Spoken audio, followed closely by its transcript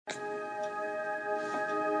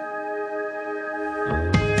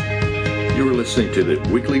listening to the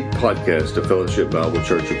weekly podcast of Fellowship Bible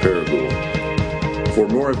Church of Paragould. For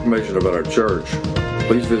more information about our church,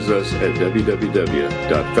 please visit us at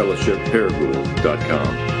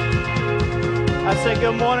www.fellowshipparagould.com. I say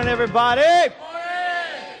good morning, everybody. Good morning.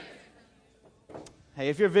 Hey,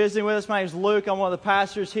 if you're visiting with us, my name is Luke. I'm one of the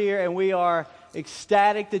pastors here, and we are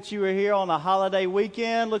ecstatic that you are here on a holiday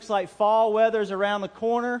weekend. Looks like fall weather's around the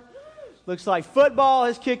corner. Looks like football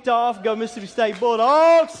has kicked off. Go Mississippi State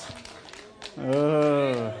Bulldogs.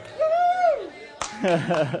 Oh.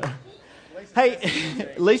 Hey,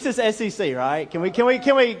 at least it's SEC, right? Can we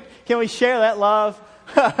share that love?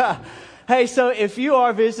 Hey, so if you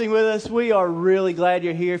are visiting with us, we are really glad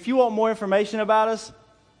you're here. If you want more information about us,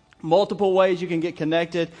 multiple ways you can get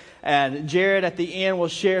connected, and Jared at the end will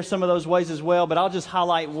share some of those ways as well, but I'll just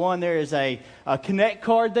highlight one. There is a connect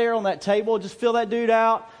card there on that table. Just fill that dude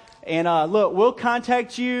out. And look, we'll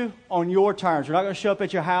contact you on your terms. We're not going to show up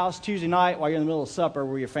at your house Tuesday night while you're in the middle of supper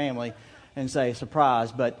with your family and say,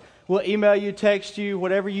 surprise. But we'll email you, text you,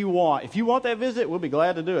 whatever you want. If you want that visit, we'll be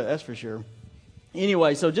glad to do it, that's for sure.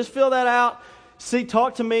 Anyway, so just fill that out.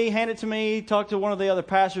 Talk to me, hand it to me. Talk to one of the other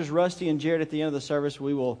pastors, Rusty and Jared, at the end of the service.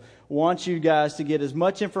 We will want you guys to get as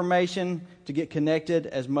much information, to get connected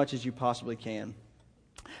as much as you possibly can.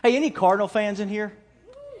 Hey, any Cardinal fans in here?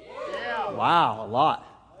 Yeah. Wow, a lot.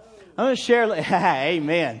 I'm going to share.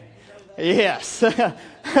 Amen. Yes.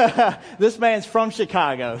 This man's from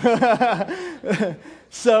Chicago.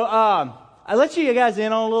 So I let you guys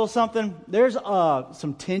in on a little something. There's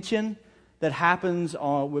some tension that happens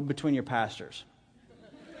between your pastors.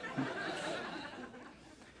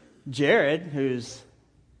 Jared, who's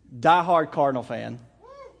diehard Cardinal fan.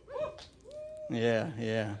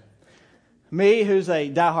 Yeah. Me, who's a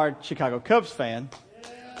diehard Chicago Cubs fan.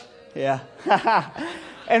 Yeah.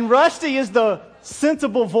 And Rusty is the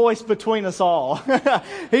sensible voice between us all.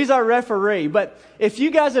 He's our referee. But if you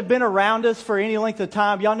guys have been around us for any length of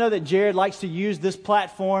time, y'all know that Jared likes to use this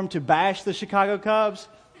platform to bash the Chicago Cubs.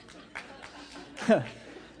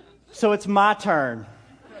 So it's my turn.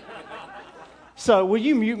 So will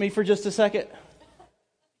you mute me for just a second?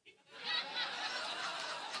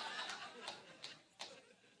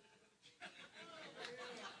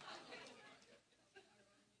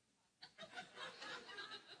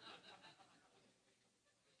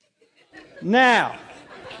 Now,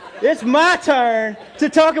 it's my turn to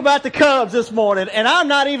talk about the Cubs this morning, and I'm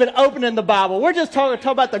not even opening the Bible. We're just talking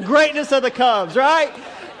about the greatness of the Cubs, right?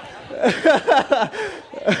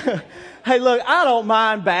 Hey, look, I don't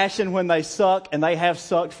mind bashing when they suck, and they have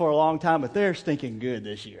sucked for a long time, but they're stinking good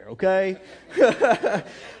this year, okay?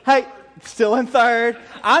 Hey, still in third.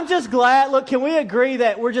 I'm just glad. Look, can we agree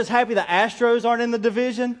that we're just happy the Astros aren't in the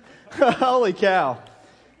division? Holy cow.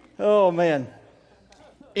 Oh, man.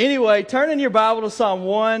 Anyway, turn in your Bible to Psalm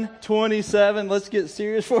 127. Let's get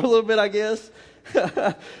serious for a little bit, I guess.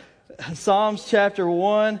 Psalms chapter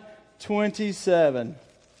 127.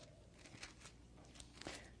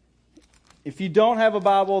 If you don't have a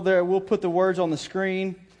Bible there, we'll put the words on the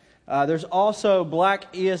screen. There's also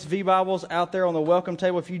black ESV Bibles out there on the welcome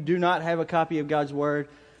table. If you do not have a copy of God's Word,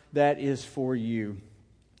 that is for you.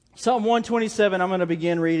 Psalm 127, I'm going to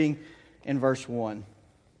begin reading in verse 1.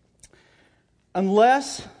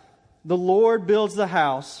 Unless the Lord builds the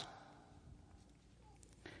house,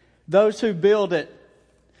 those who build it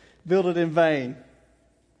in vain,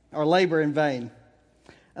 or labor in vain.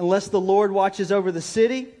 Unless the Lord watches over the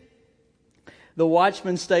city, the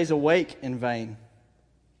watchman stays awake in vain.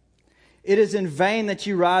 It is in vain that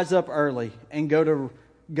you rise up early and go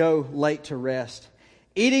late to rest,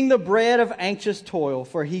 eating the bread of anxious toil,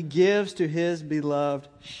 for he gives to his beloved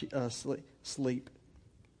sleep.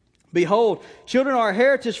 Behold, children are a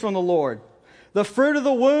heritage from the Lord, the fruit of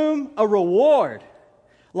the womb a reward.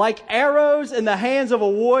 Like arrows in the hands of a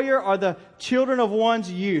warrior are the children of one's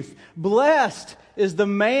youth. Blessed is the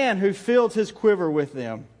man who fills his quiver with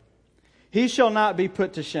them. He shall not be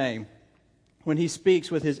put to shame when he speaks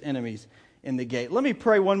with his enemies in the gate. Let me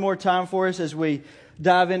pray one more time for us as we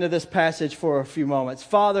dive into this passage for a few moments.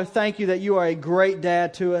 Father, thank you that you are a great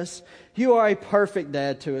dad to us. You are a perfect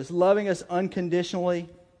dad to us, loving us unconditionally.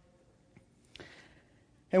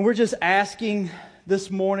 And we're just asking this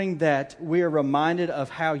morning that we are reminded of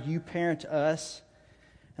how you parent us,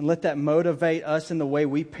 and let that motivate us in the way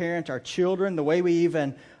we parent our children, the way we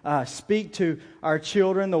even speak to our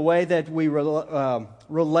children, the way that we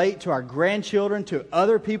relate to our grandchildren, to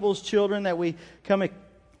other people's children that we come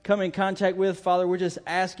in contact with. Father, we're just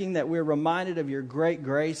asking that we're reminded of your great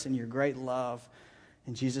grace and your great love.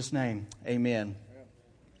 In Jesus' name, amen.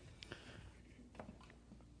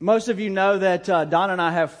 Most of you know that Don and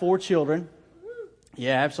I have 4 children.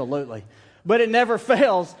 Yeah, absolutely. But it never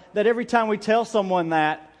fails that every time we tell someone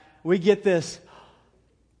that, we get this,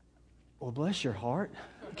 well, bless your heart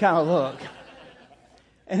kind of look.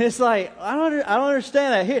 And it's like, I don't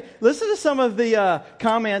understand that. Here, listen to some of the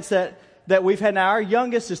comments that we've had. Now, our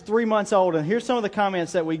youngest is 3 months old, and here's some of the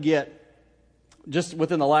comments that we get just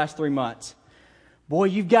within the last 3 months. Boy,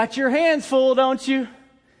 you've got your hands full, don't you?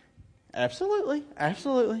 Absolutely,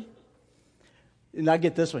 absolutely. And I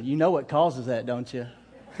get this one. You know what causes that, don't you?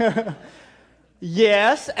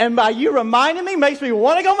 Yes, and by you reminding me makes me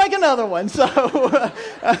want to go make another one. So,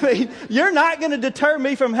 I mean, you're not going to deter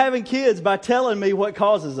me from having kids by telling me what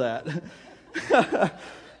causes that.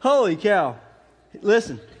 Holy cow.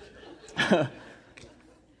 Listen.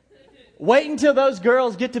 Wait until those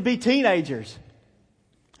girls get to be teenagers.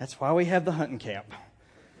 That's why we have the hunting camp.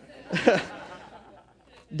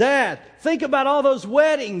 Dad, think about all those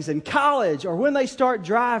weddings and college or when they start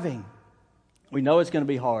driving. We know it's going to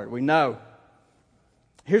be hard. We know.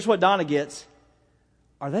 Here's what Donna gets.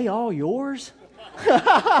 Are they all yours?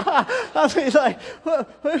 I mean, like,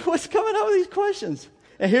 what's coming up with these questions?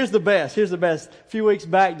 And here's the best. Here's the best. A few weeks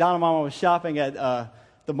back, Donna Mama was shopping at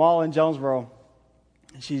the mall in Jonesboro.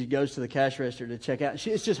 And she goes to the cash register to check out.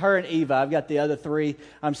 It's just her and Eva. I've got the other three.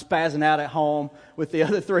 I'm spazzing out at home with the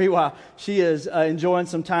other three while she is enjoying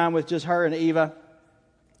some time with just her and Eva.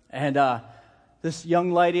 And this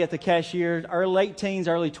young lady at the cashier, late teens,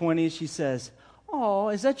 early 20s, she says, "Oh,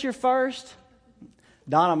 is that your first?"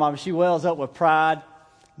 Donna Mama, she wells up with pride.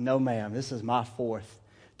 "No, ma'am, this is my fourth."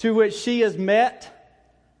 To which she has met,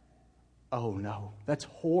 "Oh, no, that's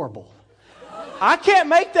horrible." I can't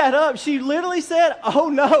make that up. She literally said, "Oh,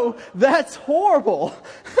 no, that's horrible."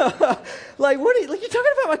 Like, what are you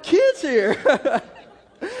talking about my kids here?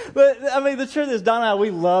 But, I mean, the truth is, Donna and I, we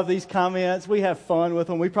love these comments. We have fun with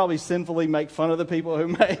them. We probably sinfully make fun of the people who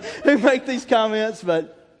make these comments,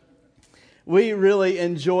 but we really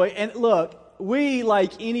enjoy. And look, we,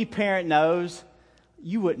 like any parent knows,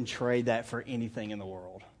 you wouldn't trade that for anything in the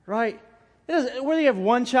world, right? Whether you have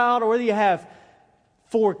one child or whether you have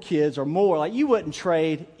 4 kids or more, like, you wouldn't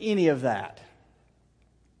trade any of that.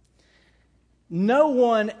 No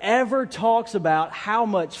one ever talks about how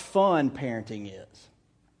much fun parenting is.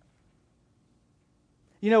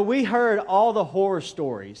 You know, we heard all the horror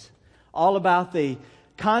stories, all about the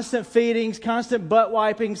constant feedings, constant butt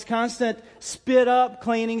wipings, constant spit up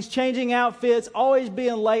cleanings, changing outfits, always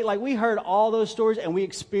being late. Like, we heard all those stories and we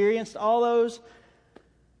experienced all those.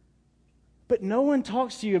 But no one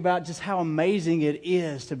talks to you about just how amazing it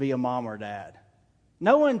is to be a mom or dad.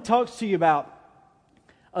 No one talks to you about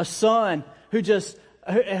a son who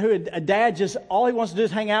a dad just, all he wants to do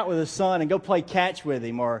is hang out with his son and go play catch with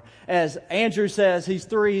him. Or as Andrew says, he's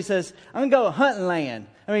 3, he says, "I'm going to go hunting land."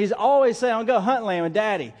 I mean, he's always saying, "I'm going to go hunting land with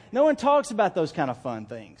Daddy." No one talks about those kind of fun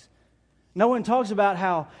things. No one talks about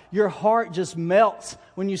how your heart just melts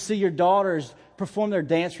when you see your daughters perform their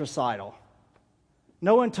dance recital.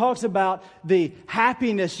 No one talks about the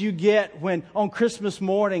happiness you get when on Christmas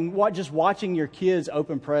morning, just watching your kids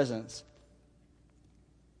open presents.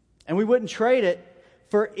 And we wouldn't trade it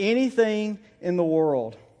for anything in the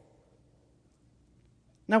world.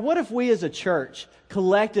 Now, what if we as a church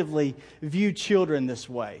collectively view children this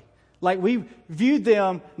way? Like, we viewed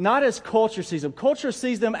them not as culture sees them. Culture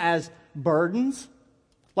sees them as burdens.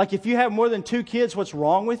 Like, if you have more than 2 kids, what's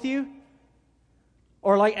wrong with you?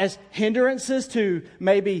 Or like as hindrances to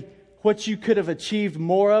maybe what you could have achieved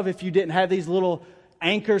more of if you didn't have these little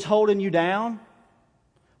anchors holding you down?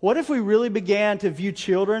 What if we really began to view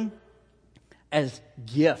children as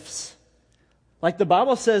gifts? Like the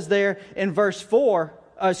Bible says there in verse 4,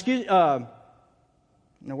 where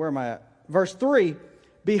am I at? Verse 3,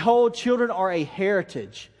 "Behold, children are a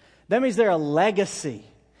heritage." That means they're a legacy.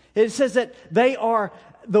 It says that they are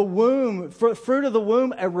the womb, fruit of the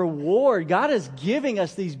womb, a reward. God is giving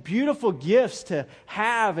us these beautiful gifts to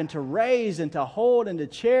have and to raise and to hold and to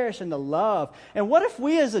cherish and to love. And what if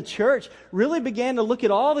we as a church really began to look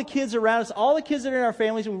at all the kids around us, all the kids that are in our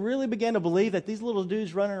families, and we really began to believe that these little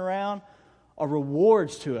dudes running around are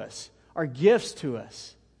rewards to us, are gifts to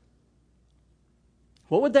us?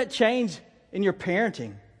 What would that change in your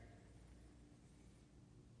parenting?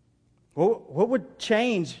 What would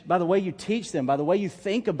change by the way you teach them, by the way you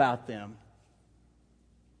think about them?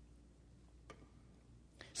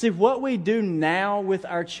 See, what we do now with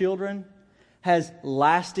our children has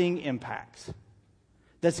lasting impacts.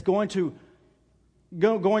 That's going to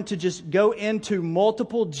just go into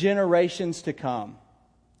multiple generations to come.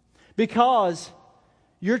 Because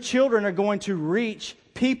your children are going to reach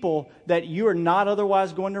people that you are not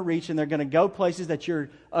otherwise going to reach, and they're going to go places that you're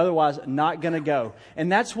otherwise not going to go.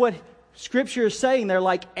 And that's what Scripture is saying they're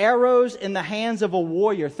like arrows in the hands of a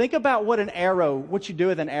warrior. Think about what you do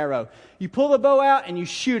with an arrow. You pull the bow out and you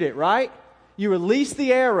shoot it, right? You release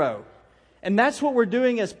the arrow. And that's what we're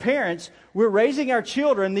doing as parents. We're raising our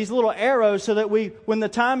children, these little arrows, so that when the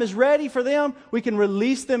time is ready for them, we can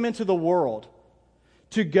release them into the world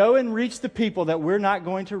to go and reach the people that we're not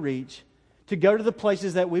going to reach, to go to the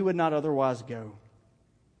places that we would not otherwise go.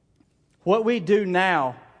 What we do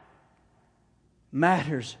now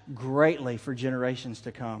matters greatly for generations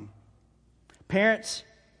to come. Parents,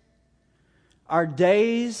 our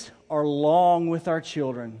days are long with our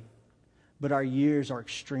children, but our years are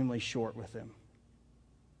extremely short with them.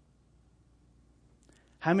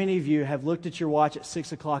 How many of you have looked at your watch at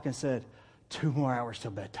 6 o'clock and said, 2 more hours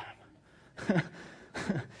till bedtime?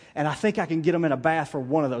 And I think I can get them in a bath for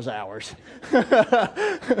one of those hours.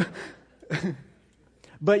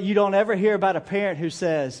 But you don't ever hear about a parent who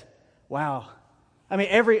says, wow. I mean,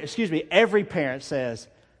 every parent says,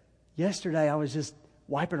 yesterday I was just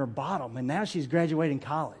wiping her bottom and now she's graduating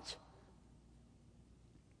college.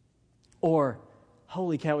 Or,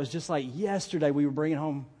 holy cow, it was just like yesterday we were bringing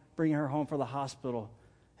her home for the hospital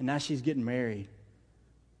and now she's getting married.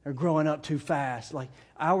 They're growing up too fast. Like,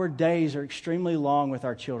 our days are extremely long with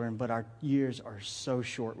our children, but our years are so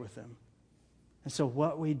short with them. And so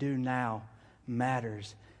what we do now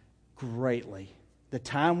matters greatly. The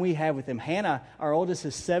time we have with them. Hannah, our oldest,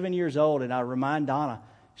 is 7 years old, and I remind Donna,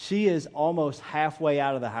 she is almost halfway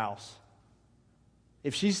out of the house.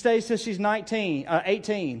 If she stays till she's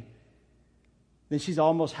 18, then she's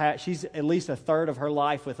at least a third of her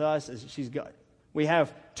life with us. We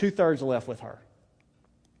have 2/3 left with her.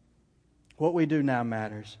 What we do now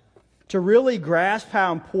matters. To really grasp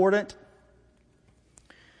how important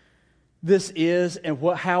this is and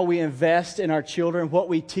how we invest in our children, what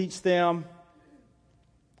we teach them,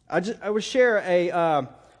 I would share a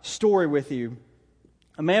story with you.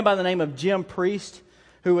 A man by the name of Jim Priest,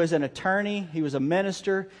 who was an attorney, he was a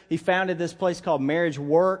minister. He founded this place called Marriage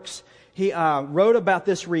Works. He wrote about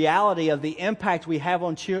this reality of the impact we have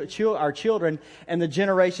on our children and the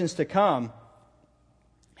generations to come.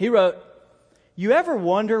 He wrote, "You ever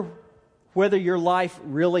wonder whether your life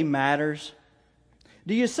really matters?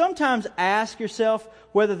 Do you sometimes ask yourself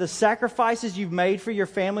whether the sacrifices you've made for your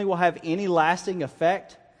family will have any lasting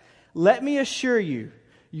effect? Let me assure you,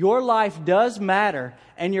 your life does matter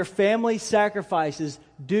and your family's sacrifices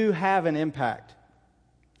do have an impact."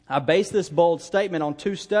 I base this bold statement on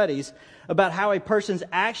 2 studies about how a person's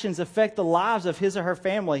actions affect the lives of his or her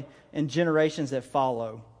family and generations that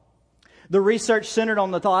follow. The research centered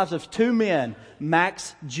on the lives of 2 men,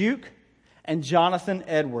 Max Duke and Jonathan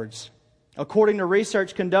Edwards. According to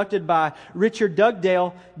research conducted by Richard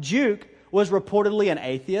Dugdale, Duke was reportedly an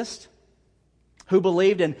atheist who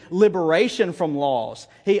believed in liberation from laws.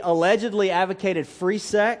 He allegedly advocated free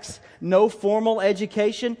sex, no formal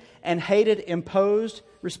education, and hated imposed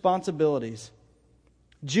responsibilities.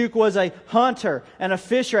 Duke was a hunter and a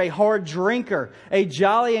fisher, a hard drinker, a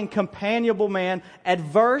jolly and companionable man,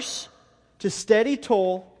 adverse to steady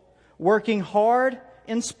toil, working hard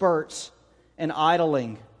in spurts, and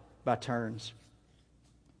idling by turns.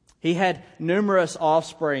 He had numerous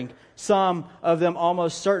offspring, some of them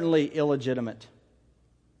almost certainly illegitimate.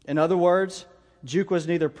 In other words, Duke was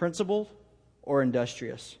neither principled or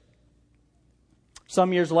industrious.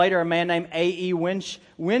 Some years later, a man named A.E.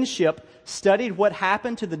 Winship studied what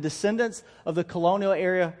happened to the descendants of the colonial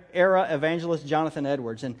era evangelist Jonathan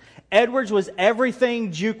Edwards. And Edwards was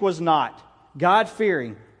everything Duke was not.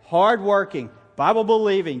 God-fearing, hard-working,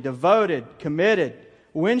 Bible-believing, devoted, committed.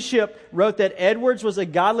 Winship wrote that Edwards was a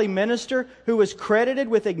godly minister who was credited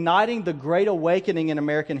with igniting the Great Awakening in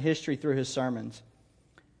American history through his sermons.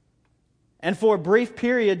 And for a brief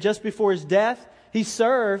period just before his death, he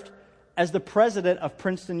served as the president of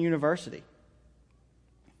Princeton University.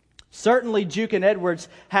 Certainly, Duke and Edwards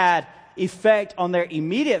had effect on their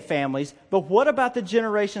immediate families, but what about the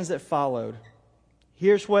generations that followed?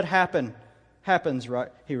 Here's what happens,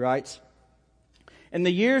 he writes. In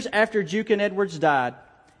the years after Duke and Edwards died,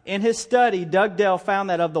 in his study, Dugdale found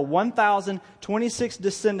that of the 1,026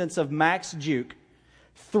 descendants of Max Duke,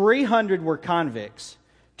 300 were convicts,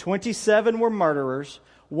 27 were murderers,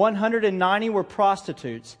 190 were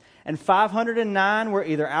prostitutes, and 509 were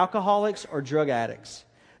either alcoholics or drug addicts.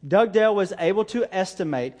 Dugdale was able to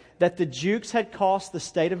estimate that the Dukes had cost the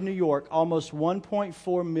state of New York almost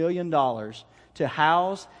 $1.4 million to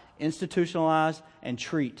house, institutionalize, and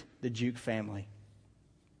treat the Duke family.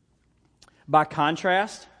 By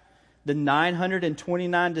contrast, the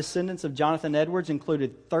 929 descendants of Jonathan Edwards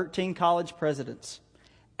included 13 college presidents,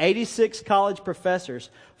 86 college professors,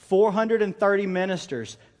 430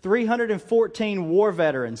 ministers, 314 war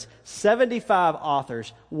veterans, 75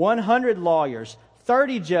 authors, 100 lawyers,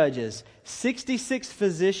 30 judges, 66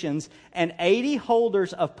 physicians, and 80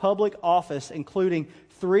 holders of public office, including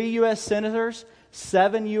 3 U.S. senators,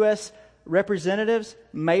 7 U.S. representatives,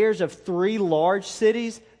 mayors of 3 large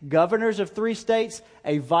cities, governors of 3 states,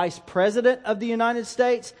 a vice president of the United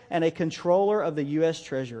States, and a controller of the U.S.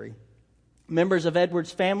 Treasury. Members of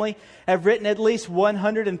Edwards' family have written at least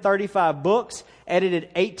 135 books, edited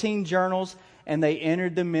 18 journals, and they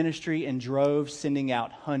entered the ministry in droves, sending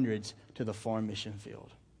out hundreds to the foreign mission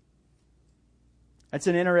field. That's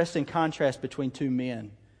an interesting contrast between 2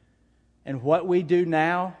 men. And what we do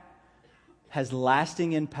now has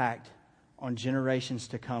lasting impact on generations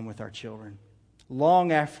to come with our children,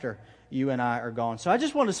 long after you and I are gone. So I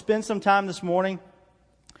just want to spend some time this morning,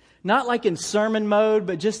 not like in sermon mode,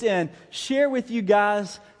 but just in share with you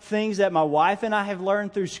guys things that my wife and I have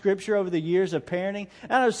learned through Scripture over the years of parenting.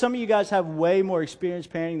 I know some of you guys have way more experience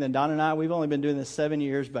parenting than Don and I. We've only been doing this 7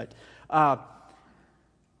 years, but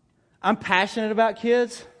I'm passionate about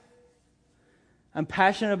kids. I'm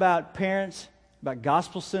passionate about parents, about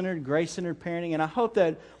gospel-centered, grace-centered parenting, and I hope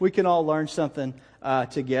that we can all learn something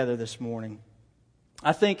together this morning.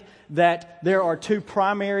 I think that there are 2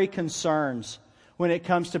 primary concerns when it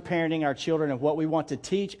comes to parenting our children and what we want to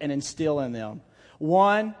teach and instill in them.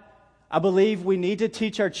 One, I believe we need to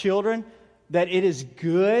teach our children that it is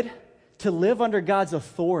good to live under God's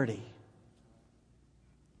authority.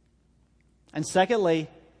 And secondly,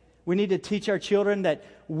 we need to teach our children that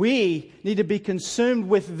we need to be consumed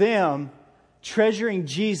with them, treasuring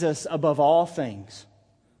Jesus above all things.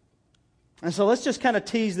 And so let's just kind of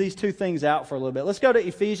tease these 2 things out for a little bit. Let's go to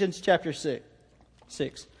Ephesians chapter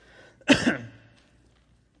 6.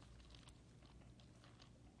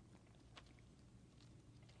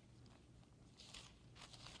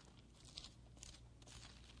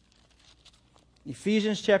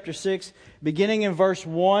 Ephesians chapter 6, beginning in verse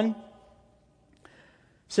 1,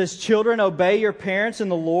 says, "Children, obey your parents in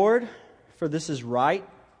the Lord, for this is right.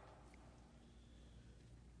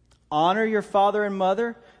 Honor your father and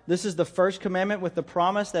mother. This is the first commandment with the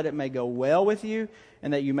promise that it may go well with you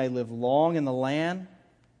and that you may live long in the land.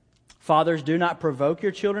 Fathers, do not provoke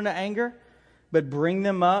your children to anger, but bring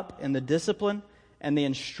them up in the discipline and the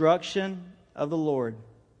instruction of the Lord."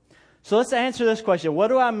 So let's answer this question. What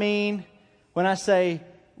do I mean when I say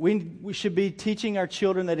we should be teaching our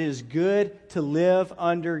children that it is good to live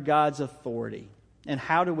under God's authority? And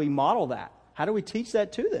how do we model that? How do we teach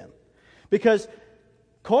that to them? Because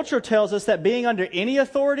culture tells us that being under any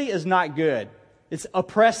authority is not good. It's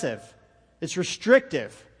oppressive. It's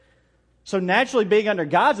restrictive. So naturally, being under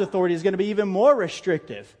God's authority is going to be even more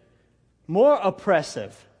restrictive, more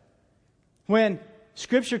oppressive. When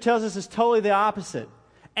Scripture tells us it's totally the opposite.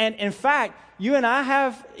 And in fact, you and I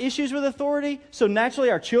have issues with authority, so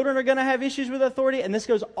naturally our children are going to have issues with authority, and this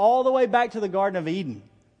goes all the way back to the Garden of Eden.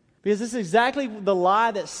 Because this is exactly the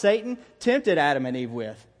lie that Satan tempted Adam and Eve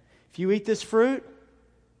with. If you eat this fruit,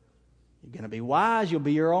 you're going to be wise, you'll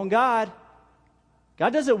be your own God.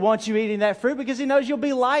 God doesn't want you eating that fruit because He knows you'll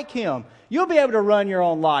be like Him. You'll be able to run your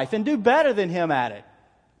own life and do better than Him at it.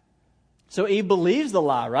 So Eve believes the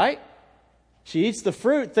lie, right? She eats the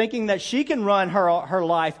fruit thinking that she can run her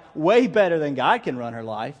life way better than God can run her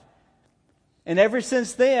life. And ever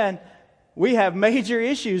since then, we have major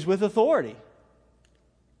issues with authority.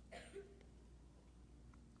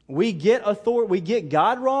 We get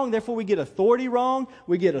God wrong, therefore we get authority wrong.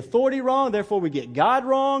 We get authority wrong, therefore we get God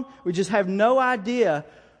wrong. We just have no idea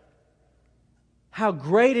how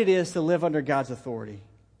great it is to live under God's authority.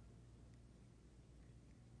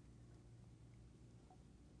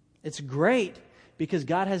 It's great because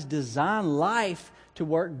God has designed life to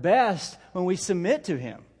work best when we submit to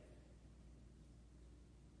Him.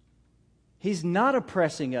 He's not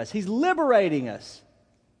oppressing us. He's liberating us.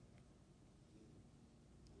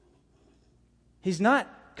 He's not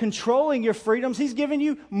controlling your freedoms. He's giving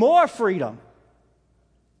you more freedom.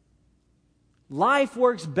 Life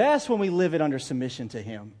works best when we live it under submission to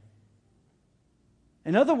Him.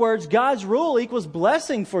 In other words, God's rule equals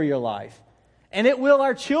blessing for your life. And it will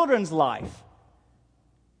our children's life.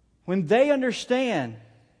 When they understand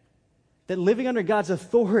that living under God's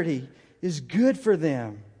authority is good for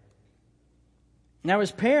them. Now, as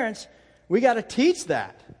parents, we got to teach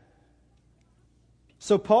that.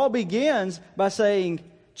 So Paul begins by saying,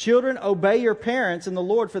 "Children, obey your parents in the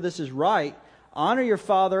Lord, for this is right. Honor your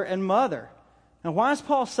father and mother." Now, why is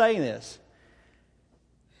Paul saying this?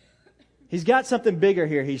 He's got something bigger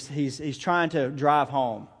here he's trying to drive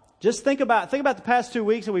home. Just think about the past 2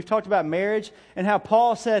 weeks that we've talked about marriage and how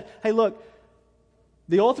Paul said, hey, look,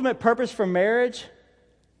 the ultimate purpose for marriage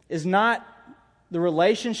is not the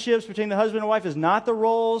relationships between the husband and wife, is not the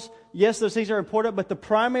roles. Yes, those things are important, but the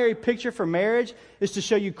primary picture for marriage is to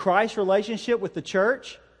show you Christ's relationship with the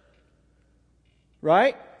church.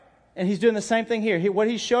 Right? And he's doing the same thing here. What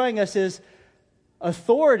he's showing us is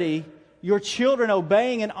authority, your children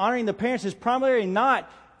obeying and honoring the parents, is primarily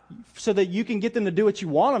not so that you can get them to do what you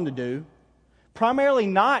want them to do. Primarily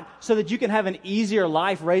not so that you can have an easier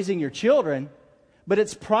life raising your children. But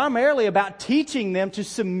it's primarily about teaching them to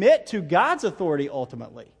submit to God's authority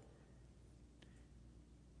ultimately.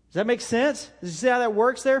 Does that make sense? Does you see how that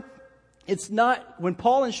works there? It's not, when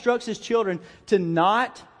Paul instructs his children to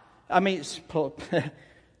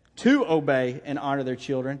to obey and honor their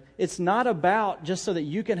children, it's not about just so that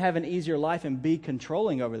you can have an easier life and be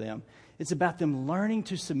controlling over them. It's about them learning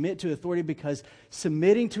to submit to authority, because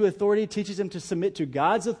submitting to authority teaches them to submit to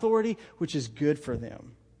God's authority, which is good for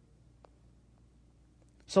them.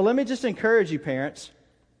 So let me just encourage you, parents.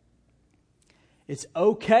 It's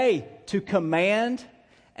okay to command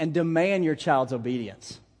and demand your child's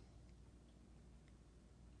obedience.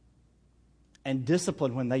 And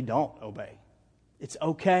discipline when they don't obey. It's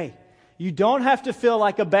okay. You don't have to feel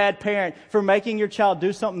like a bad parent for making your child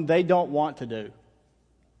do something they don't want to do.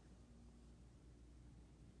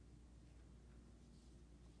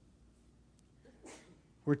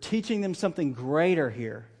 We're teaching them something greater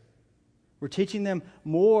here. We're teaching them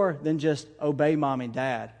more than just obey mom and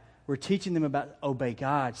dad. We're teaching them about obey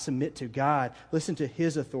God, submit to God, listen to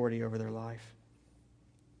His authority over their life.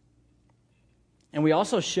 And we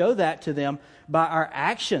also show that to them by our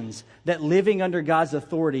actions, that living under God's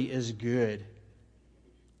authority is good.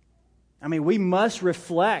 I mean, we must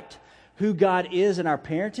reflect who God is in our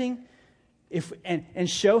parenting and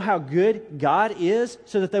show how good God is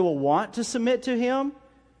so that they will want to submit to Him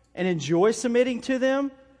and enjoy submitting to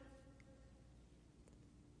them.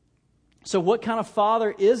 So what kind of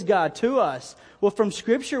father is God to us? Well, from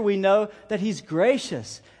Scripture we know that He's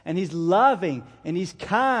gracious and He's loving and He's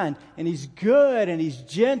kind and He's good and He's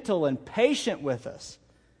gentle and patient with us.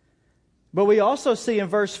 But we also see in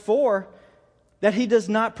verse 4 that He does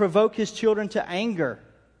not provoke His children to anger.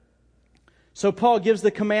 So Paul gives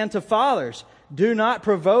the command to fathers, do not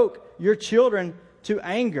provoke your children to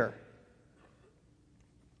anger.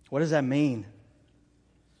 What does that mean?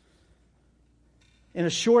 In a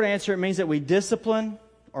short answer, it means that we discipline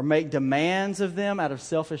or make demands of them out of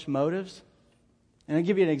selfish motives. And I'll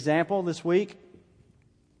give you an example this week.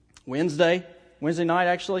 Wednesday night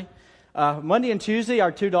actually. Monday and Tuesday,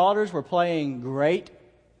 our two daughters were playing great,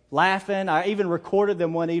 laughing. I even recorded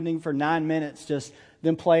them one evening for 9 minutes, just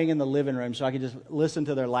them playing in the living room so I could just listen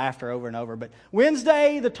to their laughter over and over. But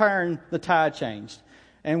Wednesday, the tide changed.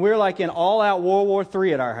 And we're like in all-out World War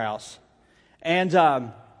III at our house. And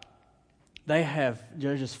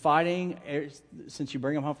they're just fighting since you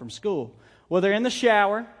bring them home from school. Well, they're in the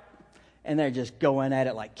shower, and they're just going at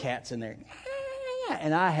it like cats in there.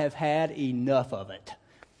 And I have had enough of it.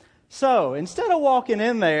 So instead of walking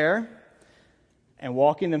in there and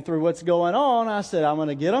walking them through what's going on, I said, I'm going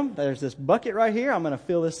to get them. There's this bucket right here. I'm going to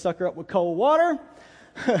fill this sucker up with cold water.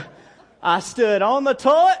 I stood on the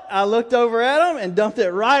toilet. I looked over at them and dumped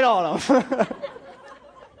it right on them.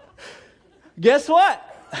 Guess what?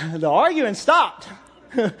 The arguing stopped.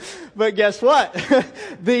 But guess what?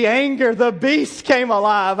 The anger, the beast came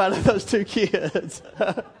alive out of those two kids.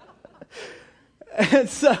 And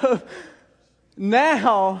so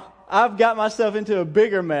now I've got myself into a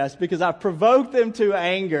bigger mess because I provoked them to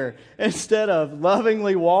anger instead of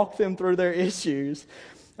lovingly walk them through their issues.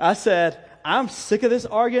 I said, I'm sick of this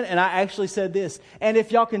arguing, and I actually said this, and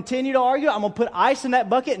if y'all continue to argue, I'm going to put ice in that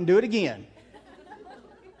bucket and do it again.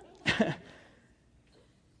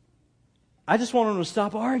 I just want them to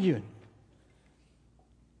stop arguing.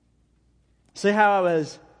 See how I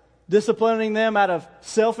was disciplining them out of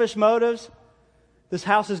selfish motives? This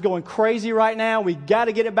house is going crazy right now. We got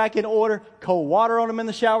to get it back in order. Cold water on them in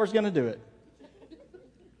the shower is going to do it.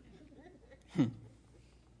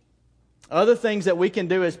 Other things that we can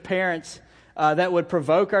do as parents that would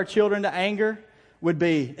provoke our children to anger would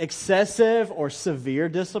be excessive or severe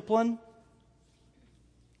discipline,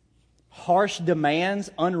 harsh demands,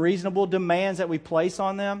 unreasonable demands that we place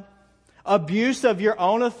on them, abuse of your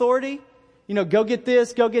own authority. You know, go get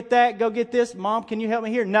this, go get that, go get this. Mom, can you help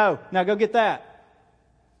me here? No, now go get that.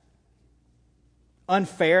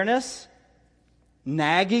 Unfairness,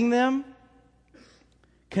 nagging them,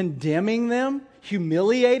 condemning them,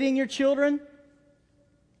 humiliating your children,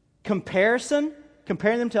 comparing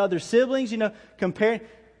them to other siblings, comparing.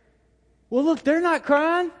 Well, look, they're not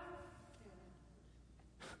crying.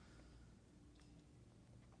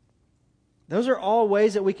 Those are all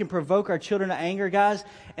ways that we can provoke our children to anger, guys.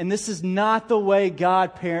 And this is not the way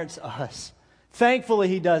God parents us. Thankfully,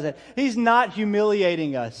 He does it. He's not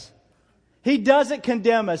humiliating us. He doesn't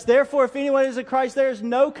condemn us. Therefore, if anyone is in Christ, there is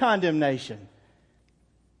no condemnation.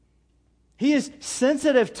 He is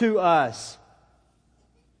sensitive to us.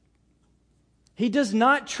 He does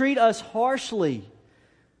not treat us harshly.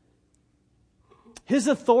 His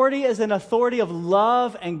authority is an authority of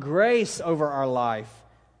love and grace over our life.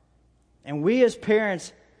 And we as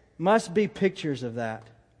parents must be pictures of that.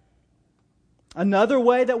 Another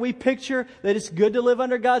way that we picture that it's good to live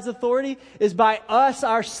under God's authority is by us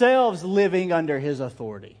ourselves living under His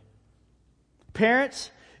authority.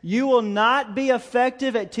 Parents, you will not be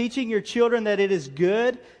effective at teaching your children that it is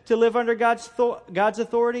good to live under God's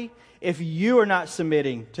authority if you are not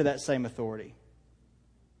submitting to that same authority.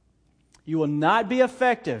 You will not be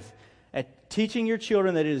effective at teaching your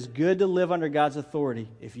children that it is good to live under God's authority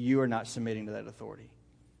if you are not submitting to that authority.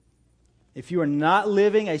 If you are not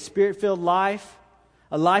living a Spirit-filled life,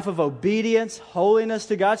 a life of obedience, holiness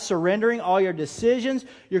to God, surrendering all your decisions,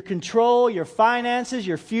 your control, your finances,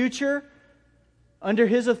 your future under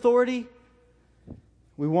His authority,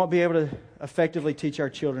 we won't be able to effectively teach our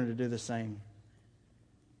children to do the same.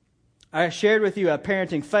 I shared with you a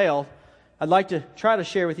parenting fail. I'd like to try to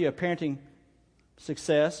share with you a parenting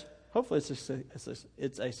success. Hopefully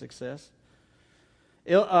it's a success.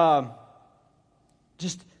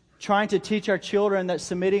 Just trying to teach our children that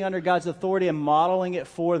submitting under God's authority and modeling it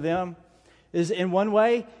for them is, in one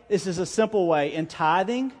way, this is a simple way. In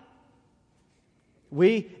tithing,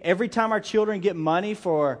 every time our children get money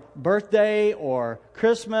for birthday or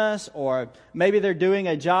Christmas, or maybe they're doing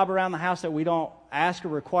a job around the house that we don't ask or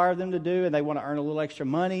require them to do and they want to earn a little extra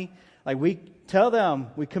money, like we tell them,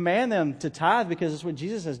 we command them to tithe because it's what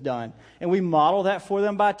Jesus has done. And we model that for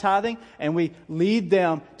them by tithing, and we lead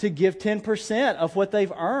them to give 10% of what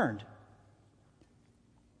they've earned.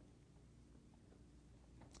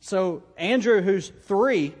 So Andrew, who's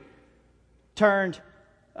 3, turned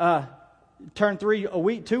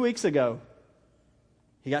 3 2 weeks ago.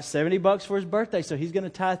 He got $70 for his birthday, so he's going to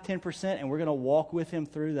tithe 10%, and we're going to walk with him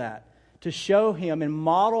through that to show him and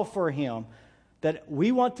model for him that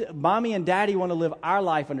Mommy and Daddy want to live our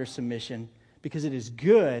life under submission because it is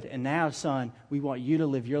good. And now, son, we want you to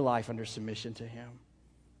live your life under submission to Him.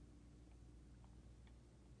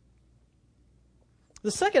 The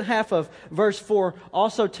second half of verse 4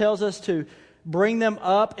 also tells us to bring them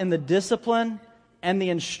up in the discipline and the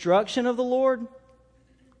instruction of the Lord.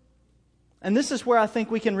 And this is where I think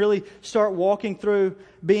we can really start walking through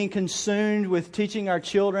being consumed with teaching our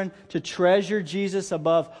children to treasure Jesus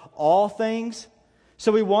above all things.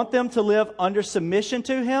 So we want them to live under submission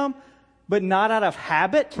to Him, but not out of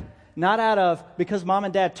habit, not out of because Mom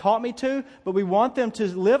and Dad taught me to, but we want them to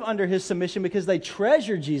live under His submission because they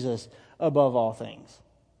treasure Jesus above all things.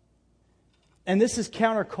 And this is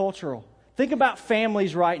countercultural. Think about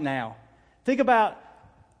families right now. Think about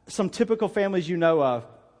some typical families you know of.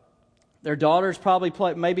 Their daughter's probably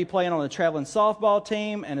maybe playing on a traveling softball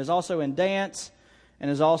team and is also in dance and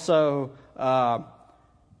is also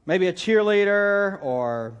maybe a cheerleader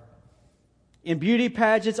or in beauty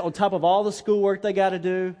pageants on top of all the schoolwork they got to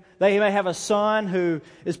do. They may have a son who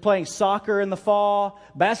is playing soccer in the fall,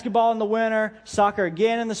 basketball in the winter, soccer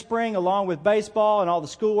again in the spring, along with baseball and all the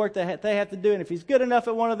schoolwork that they have to do. And if he's good enough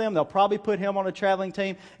at one of them, they'll probably put him on a traveling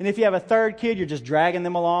team. And if you have a third kid, you're just dragging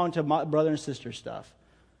them along to brother and sister stuff.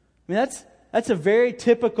 I mean, that's a very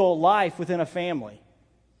typical life within a family.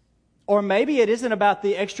 Or maybe it isn't about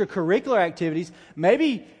the extracurricular activities.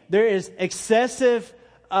 Maybe there is excessive,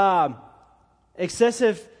 what's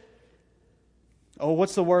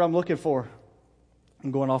the word I'm looking for?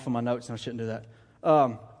 I'm going off on my notes and I shouldn't do that.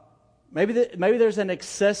 Maybe there's an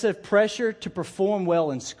excessive pressure to perform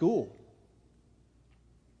well in school.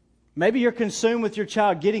 Maybe you're consumed with your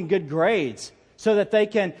child getting good grades so that they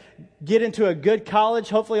can get into a good college,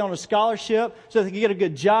 hopefully on a scholarship, so that they can get a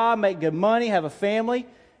good job, make good money, have a family.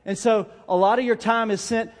 And so a lot of your time is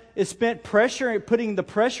spent putting the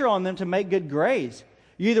pressure on them to make good grades.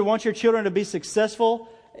 You either want your children to be successful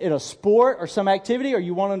in a sport or some activity, or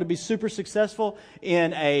you want them to be super successful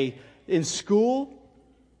in school.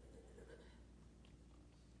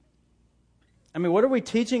 I mean, what are we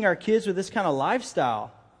teaching our kids with this kind of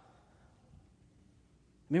lifestyle?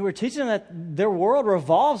 I mean, we're teaching them that their world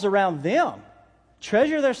revolves around them.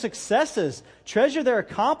 Treasure their successes. Treasure their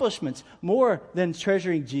accomplishments more than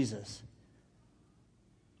treasuring Jesus.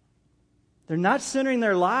 They're not centering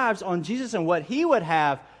their lives on Jesus and what He would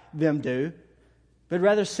have them do, but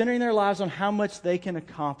rather centering their lives on how much they can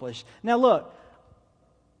accomplish. Now look,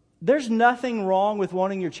 There's nothing wrong with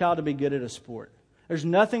wanting your child to be good at a sport. There's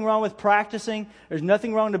nothing wrong with practicing. There's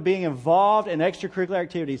nothing wrong with being involved in extracurricular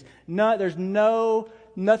activities. There's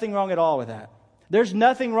nothing wrong at all with that. There's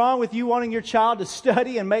nothing wrong with you wanting your child to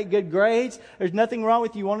study and make good grades. There's nothing wrong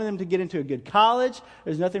with you wanting them to get into a good college.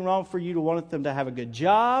 There's nothing wrong for you to want them to have a good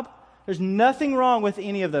job. There's nothing wrong with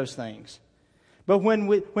any of those things. But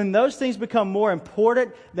when those things become more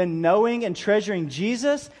important than knowing and treasuring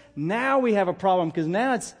Jesus, now we have a problem, because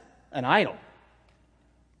now it's an idol.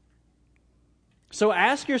 So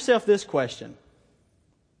ask yourself this question.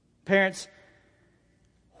 Parents,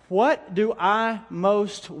 what do I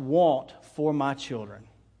most want for my children?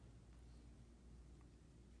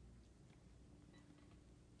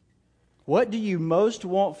 What do you most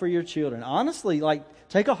want for your children? Honestly,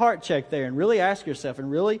 take a heart check there and really ask yourself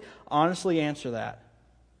and really honestly answer that.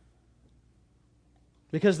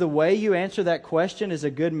 Because the way you answer that question is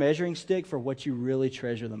a good measuring stick for what you really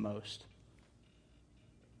treasure the most.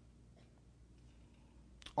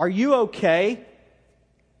 Are you okay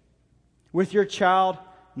with your child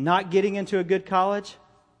not getting into a good college,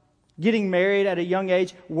 getting married at a young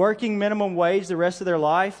age, working minimum wage the rest of their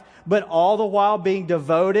life, but all the while being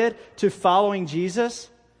devoted to following Jesus,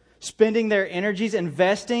 spending their energies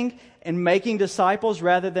investing and making disciples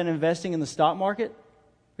rather than investing in the stock market?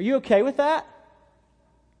 Are you okay with that?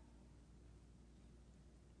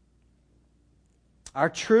 Our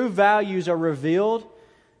true values are revealed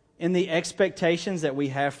in the expectations that we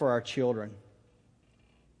have for our children.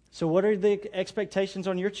 So what are the expectations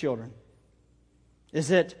on your children?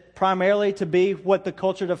 Is it primarily to be what the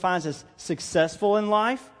culture defines as successful in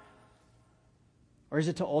life? Or is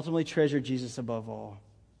it to ultimately treasure Jesus above all?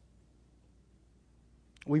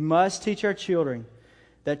 We must teach our children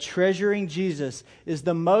that treasuring Jesus is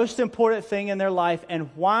the most important thing in their life.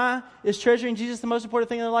 And why is treasuring Jesus the most important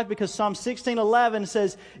thing in their life? Because Psalm 16:11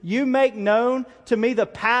 says, "You make known to me the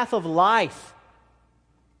path of life.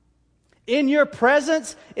 In your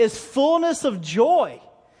presence is fullness of joy.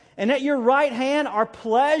 And at your right hand are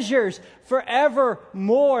pleasures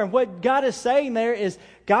forevermore." And what God is saying there is,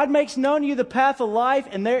 God makes known to you the path of life,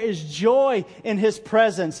 and there is joy in His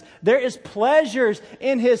presence. There is pleasures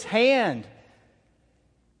in His hand.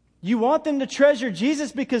 You want them to treasure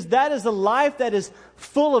Jesus because that is a life that is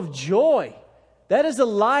full of joy. That is a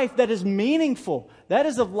life that is meaningful. That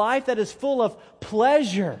is a life that is full of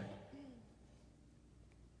pleasure.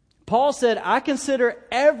 Paul said, "I consider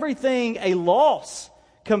everything a loss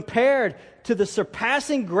compared to the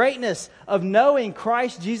surpassing greatness of knowing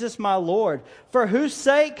Christ Jesus my Lord, for whose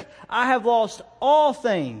sake I have lost all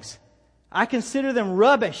things. I consider them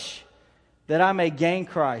rubbish, that I may gain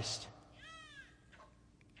Christ."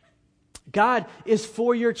 God is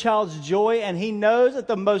for your child's joy, and He knows that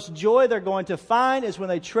the most joy they're going to find is when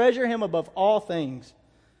they treasure Him above all things.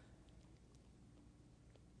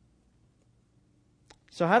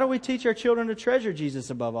 So how do we teach our children to treasure Jesus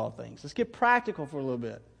above all things? Let's get practical for a little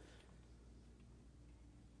bit.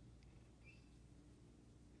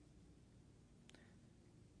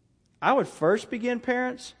 I would first begin,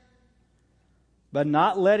 parents, by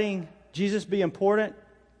not letting Jesus be important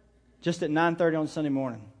just at 9:30 on Sunday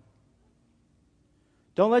morning.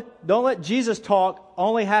 Don't let Jesus talk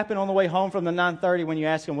only happen on the way home from the 9:30 when you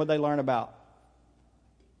ask them what they learn about.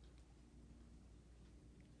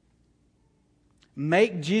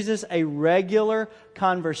 Make Jesus a regular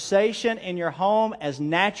conversation in your home, as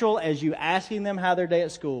natural as you asking them how their day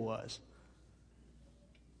at school was.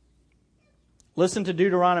 Listen to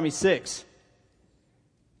Deuteronomy 6.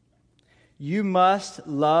 "You must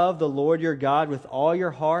love the Lord your God with all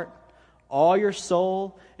your heart, all your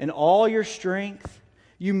soul, and all your strength.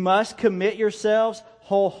 You must commit yourselves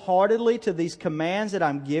wholeheartedly to these commands that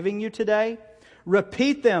I'm giving you today.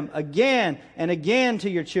 Repeat them again and again to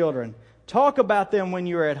your children. Talk about them when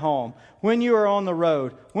you are at home, when you are on the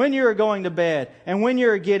road, when you are going to bed, and when you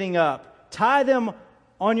are getting up. Tie them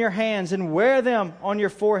on your hands and wear them on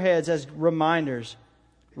your foreheads as reminders.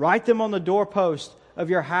 Write them on the doorpost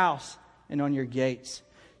of your house and on your gates."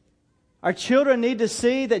 Our children need to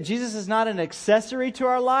see that Jesus is not an accessory to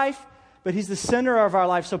our life, but He's the center of our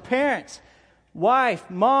life. So parents, wife,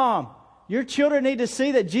 mom, your children need to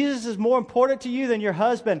see that Jesus is more important to you than your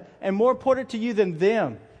husband and more important to you than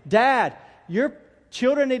them. Dad, your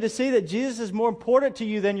children need to see that Jesus is more important to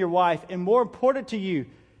you than your wife and more important to you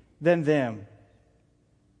than them.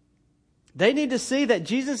 They need to see that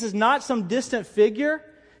Jesus is not some distant figure.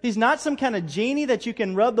 He's not some kind of genie that you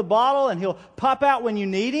can rub the bottle and He'll pop out when you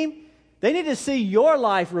need Him. They need to see your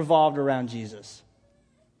life revolved around Jesus.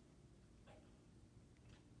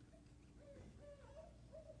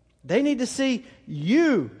 They need to see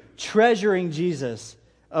you treasuring Jesus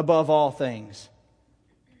above all things.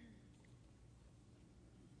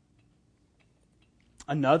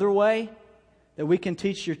 Another way that we can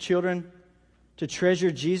teach your children to treasure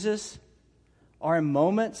Jesus are in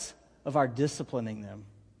moments of our disciplining them.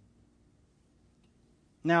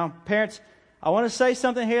 Now, parents, I want to say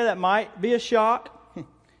something here that might be a shock,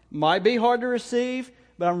 might be hard to receive,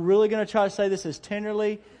 but I'm really going to try to say this as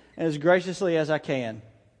tenderly and as graciously as I can.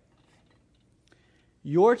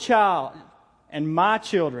 Your child and my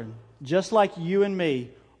children, just like you and me,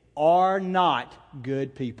 are not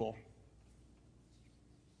good people.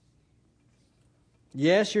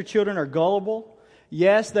 Yes, your children are gullible.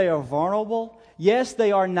 Yes, they are vulnerable. Yes,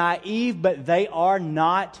 they are naive, but they are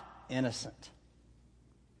not innocent.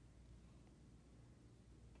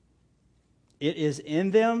 It is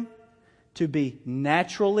in them to be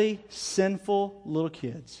naturally sinful little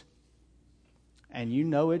kids. And you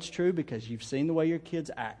know it's true because you've seen the way your kids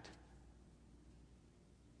act.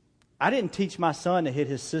 I didn't teach my son to hit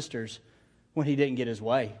his sisters when he didn't get his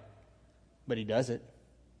way, but he does it.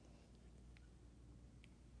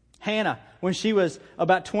 Hannah, when she was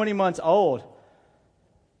about 20 months old,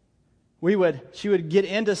 she would get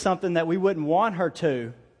into something that we wouldn't want her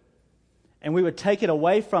to, and we would take it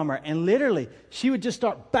away from her, and literally she would just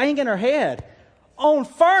start banging her head on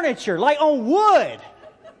furniture, like on wood.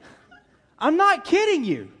 I'm not kidding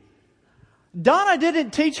you. Donna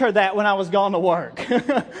didn't teach her that when I was gone to work.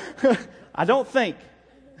 I don't think.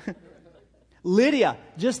 Lydia,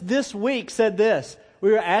 just this week, said this.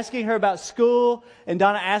 We were asking her about school, and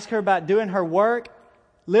Donna asked her about doing her work.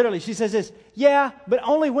 Literally, she says this, yeah, but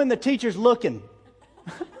only when the teacher's looking.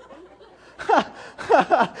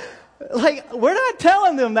 Like, we're not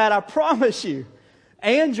telling them that, I promise you.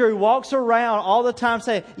 Andrew walks around all the time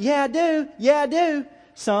saying, yeah, I do.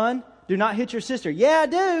 Son, do not hit your sister. Yeah, I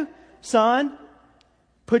do. Son,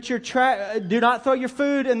 do not throw your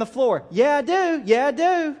food in the floor. Yeah, I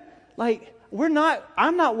do. Like,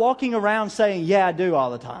 I'm not walking around saying, yeah, I do all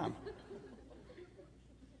the time.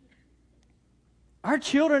 Our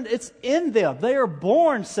children, it's in them. They are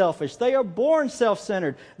born selfish. They are born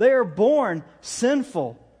self-centered. They are born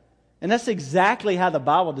sinful. And that's exactly how the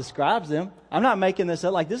Bible describes them. I'm not making this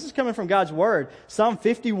up. Like, this is coming from God's Word. Psalm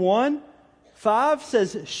 51:5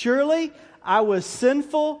 says, surely I was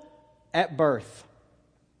sinful at birth.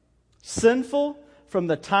 Sinful from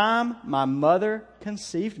the time my mother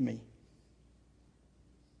conceived me.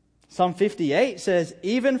 Psalm 58 says,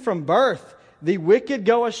 even from birth the wicked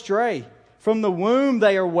go astray. From the womb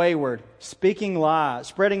they are wayward, spreading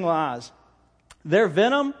lies. Their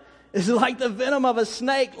venom is like the venom of a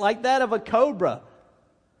snake, like that of a cobra.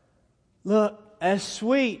 Look, as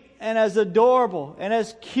sweet and as adorable and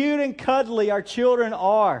as cute and cuddly our children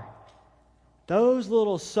are, those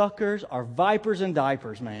little suckers are vipers in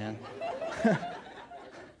diapers, man.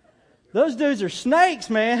 Those dudes are snakes,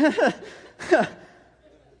 man.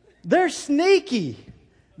 They're sneaky.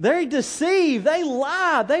 They deceive. They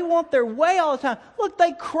lie. They want their way all the time. Look,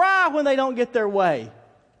 they cry when they don't get their way.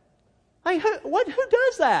 Like, who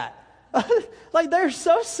does that? Like, they're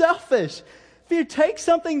so selfish. If you take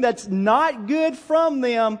something that's not good from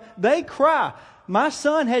them, they cry. My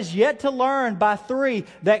son has yet to learn by 3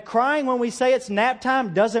 that crying when we say it's nap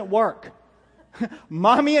time doesn't work.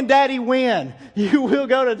 Mommy and Daddy win. You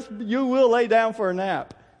will lay down for a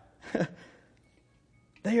nap.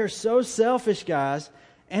 They are so selfish, guys,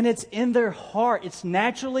 and it's in their heart. It's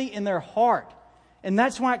naturally in their heart. And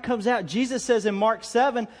that's why it comes out. Jesus says in Mark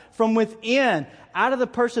 7, from within, out of the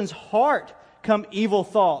person's heart, come evil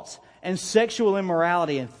thoughts and sexual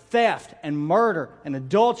immorality and theft and murder and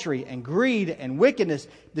adultery and greed and wickedness,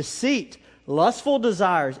 deceit, lustful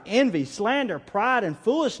desires, envy, slander, pride, and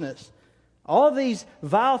foolishness. All of these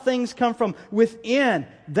vile things come from within.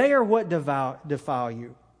 They are what defile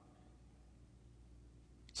you.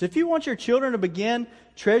 So if you want your children to begin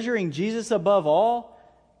treasuring Jesus above all,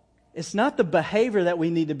 it's not the behavior that we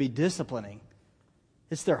need to be disciplining.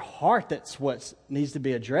 It's their heart that's what needs to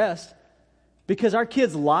be addressed. Because our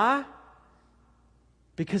kids lie,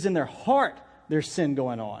 because in their heart there's sin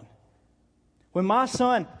going on. When my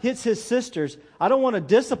son hits his sisters, I don't want to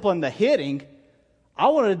discipline the hitting. I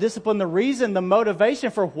want to discipline the reason, the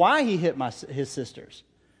motivation for why he hit his sisters.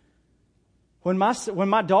 When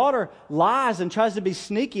my daughter lies and tries to be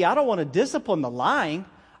sneaky, I don't want to discipline the lying.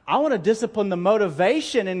 I want to discipline the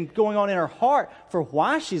motivation and going on in her heart for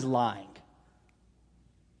why she's lying.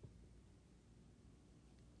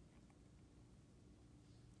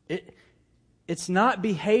 It's not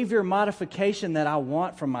behavior modification that I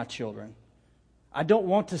want from my children. I don't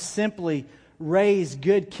want to simply raise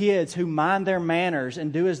good kids who mind their manners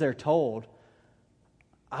and do as they're told.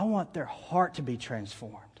 I want their heart to be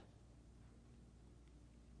transformed.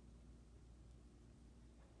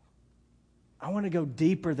 I want to go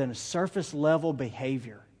deeper than a surface level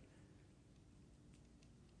behavior.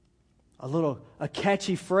 A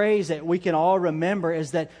catchy phrase that we can all remember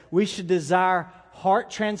is that we should desire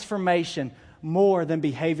heart transformation more than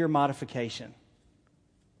behavior modification.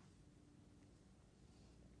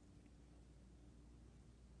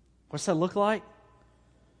 What's that look like?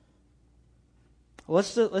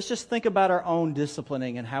 Let's just think about our own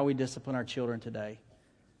disciplining and how we discipline our children today.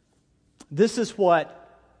 This is what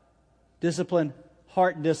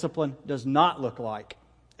heart discipline does not look like.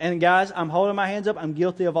 And guys, I'm holding my hands up. I'm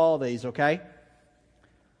guilty of all of these, okay?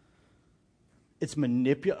 It's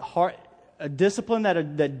a discipline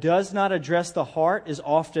that does not address the heart is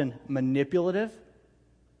often manipulative,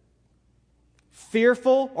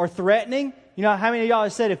 fearful, or threatening. You know, how many of y'all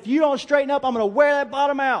have said, if you don't straighten up, I'm going to wear that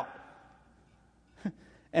bottom out?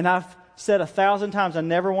 And I've said 1,000 times, I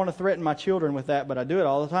never want to threaten my children with that, but I do it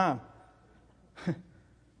all the time.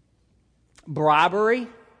 Bribery.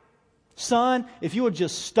 Son, if you would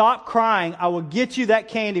just stop crying, I will get you that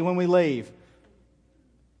candy when we leave.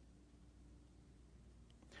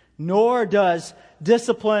 Nor does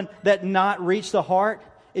discipline that not reach the heart,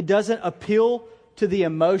 it doesn't appeal to the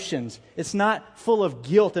emotions. It's not full of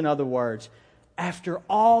guilt, in other words. After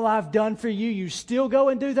all I've done for you, you still go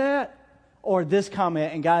and do that? Or this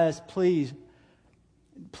comment, and guys, please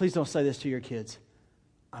don't say this to your kids.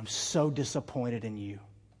 I'm so disappointed in you.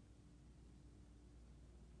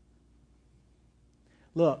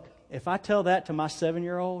 Look, if I tell that to my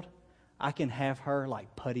 7-year-old, I can have her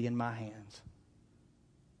like putty in my hands.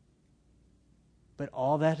 But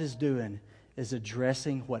all that is doing is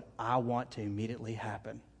addressing what I want to immediately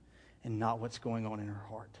happen and not what's going on in her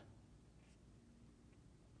heart.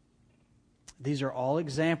 These are all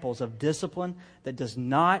examples of discipline that does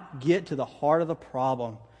not get to the heart of the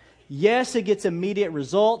problem. Yes, it gets immediate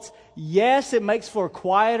results. Yes, it makes for a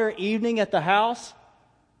quieter evening at the house.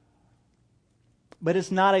 But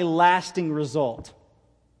it's not a lasting result.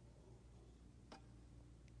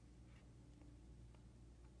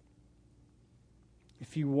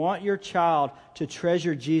 If you want your child to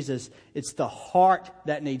treasure Jesus, it's the heart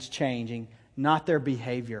that needs changing, not their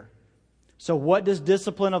behavior. So what does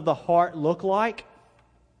discipline of the heart look like?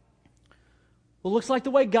 Well, it looks like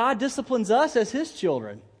the way God disciplines us as His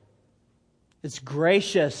children. It's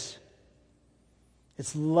gracious.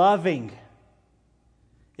 It's loving.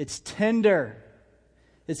 It's tender.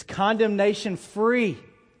 It's condemnation-free.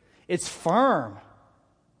 It's firm.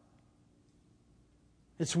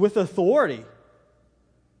 It's with authority.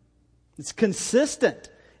 It's consistent.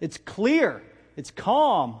 It's clear. It's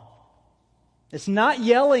calm. It's not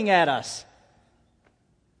yelling at us.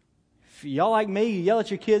 If y'all like me, you yell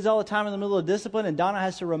at your kids all the time in the middle of discipline, and Donna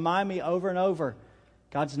has to remind me over and over,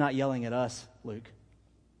 God's not yelling at us, Luke.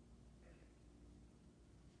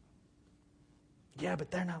 Yeah,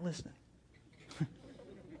 but they're not listening.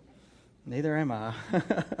 Neither am I.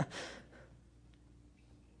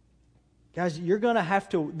 Guys, you're going to have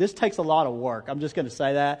to, this takes a lot of work. I'm just going to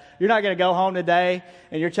say that. You're not going to go home today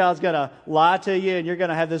and your child's going to lie to you and you're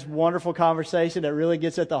going to have this wonderful conversation that really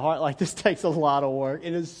gets at the heart. Like, this takes a lot of work.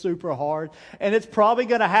 It is super hard. And it's probably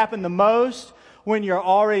going to happen the most when you're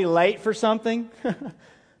already late for something.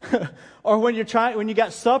 Or when you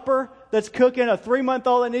got supper that's cooking, a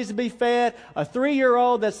 3-month-old that needs to be fed, a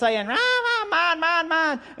 3-year-old that's saying,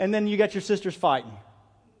 mine, and then you got your sisters fighting.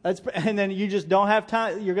 And then you just don't have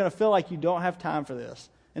time. You're going to feel like you don't have time for this.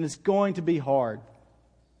 And it's going to be hard.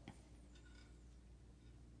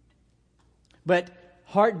 But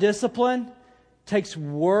heart discipline takes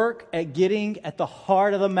work at getting at the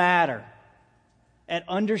heart of the matter, at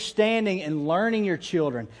understanding and learning your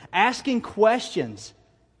children, asking questions.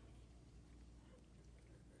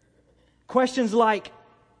 Questions like,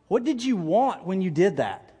 what did you want when you did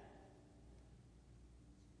that?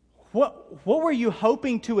 What were you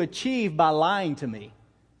hoping to achieve by lying to me?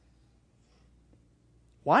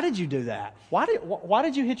 Why did you do that? Why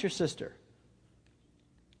did you hit your sister?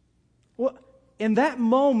 Well, in that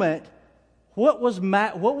moment, what was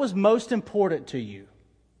most important to you?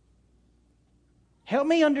 Help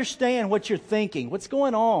me understand what you're thinking. What's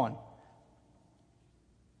going on?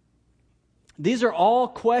 These are all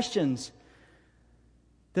questions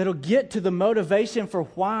that'll get to the motivation for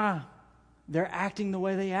why they're acting the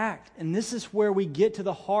way they act. And this is where we get to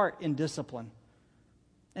the heart in discipline.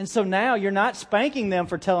 And so now you're not spanking them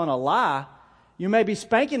for telling a lie. You may be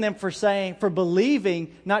spanking them for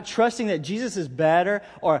believing, not trusting that Jesus is better,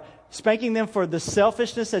 or spanking them for the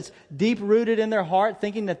selfishness that's deep-rooted in their heart,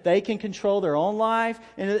 thinking that they can control their own life.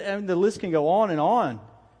 And the list can go on and on.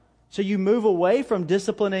 So you move away from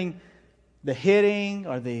disciplining the hitting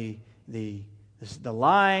or the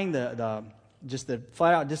lying, just the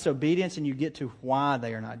flat out disobedience, and you get to why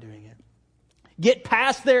they are not doing it. Get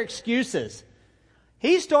past their excuses.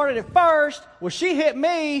 He started it first. Well, she hit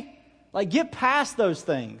me. Like, get past those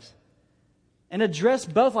things. And address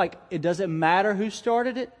both. Like, it doesn't matter who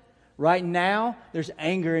started it. Right now, there's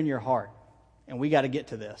anger in your heart. And we got to get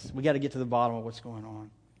to this. We got to get to the bottom of what's going on.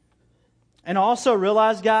 And also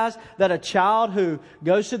realize, guys, that a child who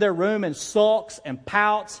goes to their room and sulks and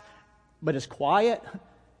pouts, but is quiet,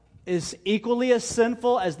 is equally as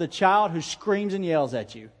sinful as the child who screams and yells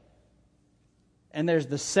at you. And there's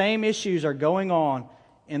the same issues are going on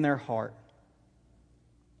in their heart.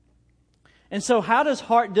 And so how does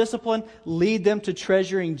heart discipline lead them to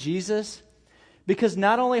treasuring Jesus? Because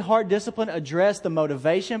not only heart discipline address the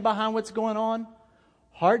motivation behind what's going on,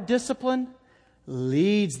 heart discipline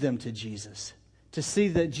leads them to Jesus, to see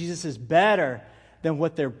that Jesus is better than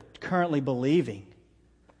what they're currently believing.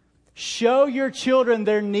 Show your children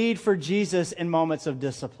their need for Jesus in moments of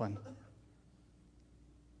discipline.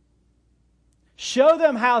 Show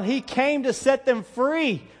them how He came to set them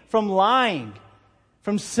free from lying,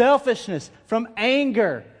 from selfishness, from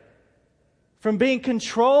anger, from being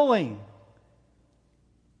controlling.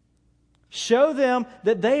 Show them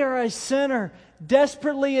that they are a sinner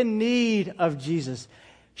desperately in need of Jesus.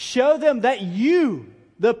 Show them that you,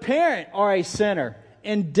 the parent, are a sinner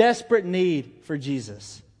in desperate need for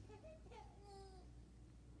Jesus.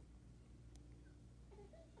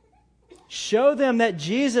 Show them that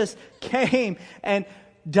Jesus came and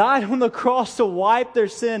died on the cross to wipe their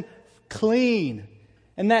sin clean,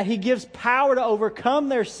 and that He gives power to overcome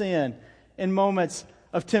their sin in moments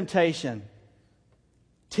of temptation.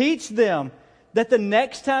 Teach them that the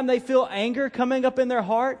next time they feel anger coming up in their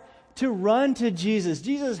heart, to run to Jesus.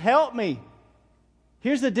 Jesus, help me.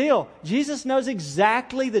 Here's the deal. Jesus knows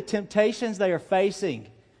exactly the temptations they are facing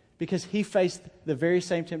because He faced the very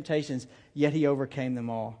same temptations, yet He overcame them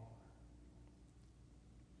all.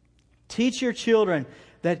 Teach your children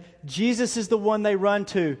that Jesus is the one they run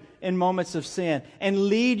to in moments of sin, and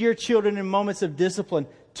lead your children in moments of discipline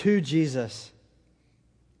to Jesus.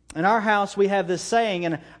 In our house, we have this saying,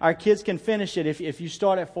 and our kids can finish it if you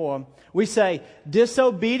start it for them. We say,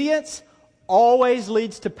 disobedience always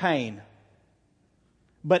leads to pain,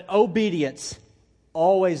 but obedience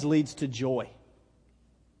always leads to joy.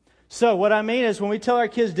 So what I mean is when we tell our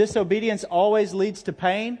kids disobedience always leads to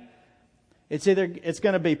pain, it's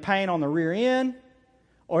going to be pain on the rear end,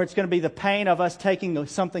 or it's going to be the pain of us taking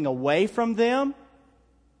something away from them.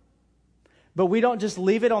 But we don't just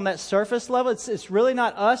leave it on that surface level. It's really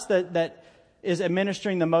not us that is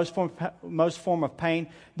administering the most form of pain.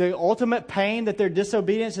 The ultimate pain that their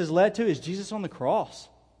disobedience has led to is Jesus on the cross.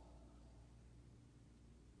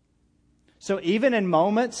 So even in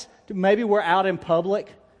moments, maybe we're out in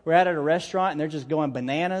public, we're out at a restaurant and they're just going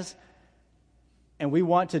bananas, and we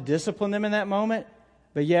want to discipline them in that moment,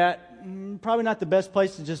 but yet probably not the best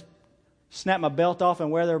place to just snap my belt off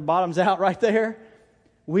and wear their bottoms out right there.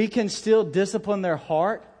 We can still discipline their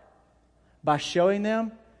heart by showing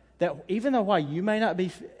them that even though while you may not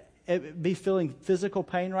be feeling physical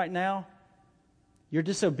pain right now, your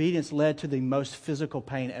disobedience led to the most physical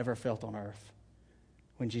pain ever felt on earth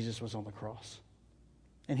when Jesus was on the cross.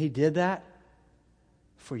 And He did that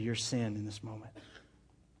for your sin in this moment.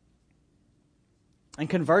 And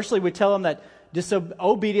conversely, we tell them that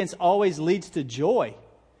disobedience always leads to joy.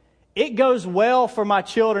 It goes well for my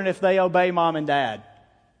children if they obey mom and dad.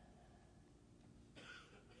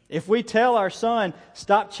 If we tell our son,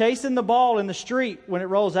 stop chasing the ball in the street when it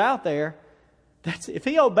rolls out there, if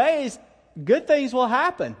he obeys, good things will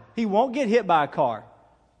happen. He won't get hit by a car.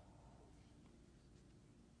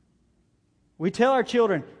 We tell our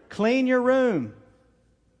children, clean your room.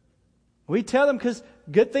 We tell them because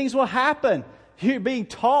good things will happen. You're being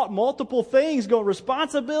taught multiple things,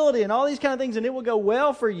 responsibility and all these kind of things, and it will go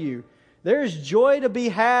well for you. There's joy to be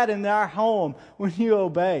had in our home when you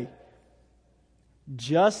obey.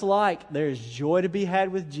 Just like there's joy to be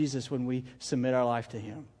had with Jesus when we submit our life to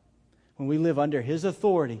Him. When we live under His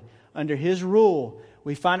authority, under His rule,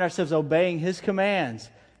 we find ourselves obeying His commands.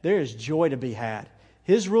 There is joy to be had.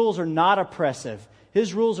 His rules are not oppressive.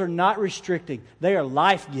 His rules are not restricting. They are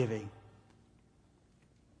life-giving.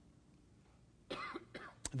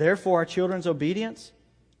 Therefore, our children's obedience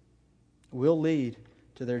will lead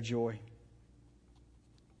to their joy.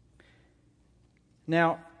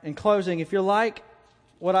 Now, in closing, if you're like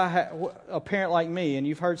a parent like me, and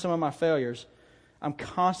you've heard some of my failures, I'm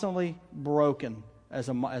constantly broken as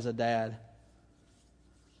a dad.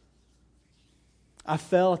 I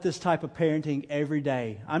fail at this type of parenting every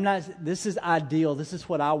day. This is ideal. This is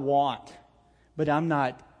what I want. But I'm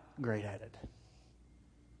not great at it.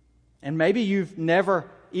 And maybe you've never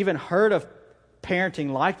even heard of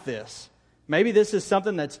parenting like this. Maybe this is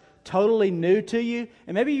something that's totally new to you.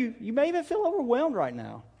 And maybe you may even feel overwhelmed right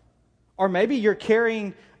now. Or maybe you're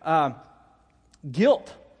carrying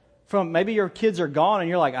guilt from maybe your kids are gone and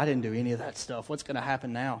you're like, I didn't do any of that stuff. What's going to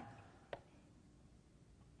happen now?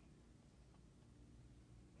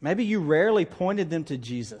 Maybe you rarely pointed them to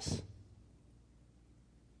Jesus.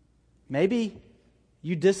 Maybe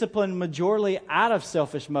you disciplined majorly out of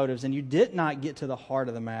selfish motives and you did not get to the heart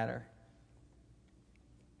of the matter.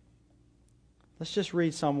 Let's just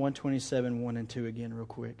read Psalm 127, 1 and 2 again real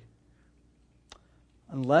quick.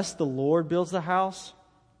 Unless the Lord builds the house,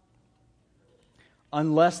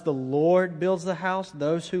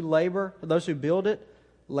 those who build it,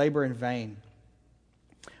 labor in vain.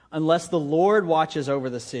 Unless the Lord watches over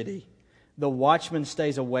the city, the watchman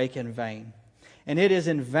stays awake in vain. And it is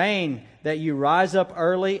in vain that you rise up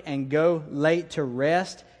early and go late to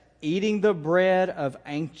rest, eating the bread of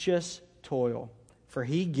anxious toil, for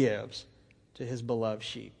He gives to His beloved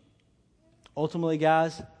sheep. Ultimately,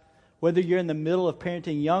 guys, whether you're in the middle of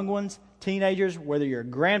parenting young ones, teenagers, whether you're a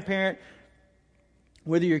grandparent,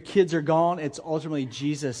 whether your kids are gone, it's ultimately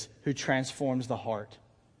Jesus who transforms the heart.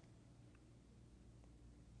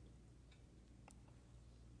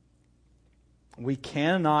 We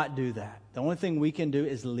cannot do that. The only thing we can do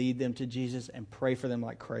is lead them to Jesus and pray for them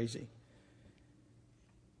like crazy.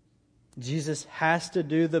 Jesus has to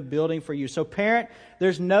do the building for you. So parent,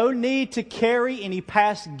 there's no need to carry any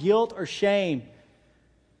past guilt or shame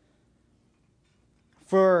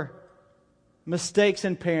for mistakes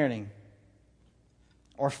in parenting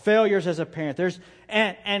or failures as a parent.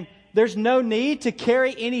 There's no need to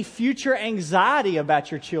carry any future anxiety about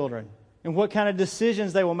your children and what kind of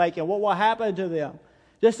decisions they will make and what will happen to them.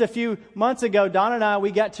 Just a few months ago, Donna and I,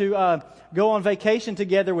 we got to go on vacation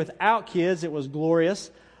together without kids. It was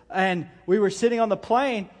glorious. And we were sitting on the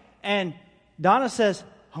plane, and Donna says,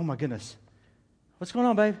 "Oh my goodness, what's going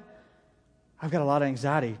on, babe? I've got a lot of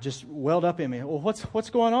anxiety just welled up in me." Well, what's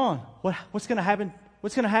going on? What's going to happen?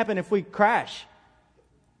 What's going to happen if we crash?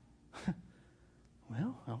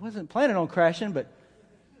 Well, I wasn't planning on crashing, but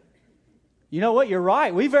you know what? You're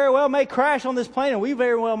right. We very well may crash on this plane, and we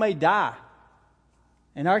very well may die.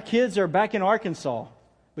 And our kids are back in Arkansas.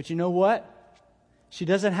 But you know what? We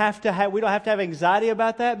don't have to have anxiety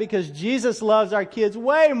about that because Jesus loves our kids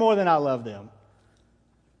way more than I love them.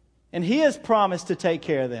 And He has promised to take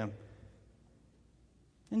care of them.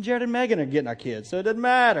 And Jared and Megan are getting our kids, so it doesn't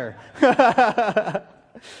matter.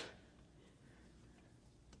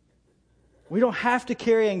 We don't have to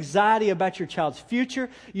carry anxiety about your child's future.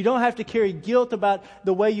 You don't have to carry guilt about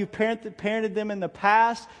the way you parented them in the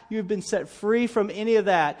past. You've been set free from any of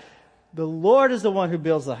that. The Lord is the one who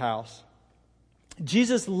builds the house.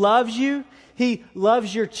 Jesus loves you. He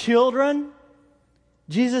loves your children.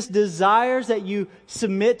 Jesus desires that you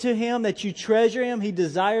submit to Him, that you treasure Him. He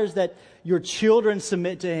desires that your children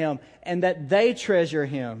submit to Him and that they treasure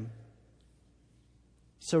Him.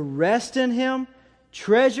 So rest in Him.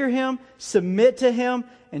 Treasure Him, submit to Him,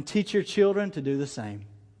 and teach your children to do the same.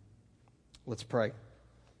 Let's pray.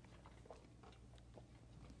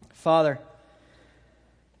 Father,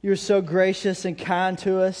 You're so gracious and kind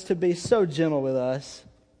to us, to be so gentle with us.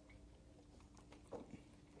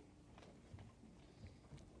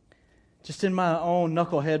 Just in my own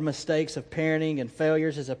knucklehead mistakes of parenting and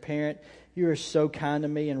failures as a parent, You are so kind to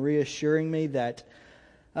me and reassuring me that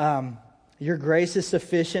Your grace is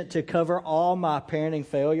sufficient to cover all my parenting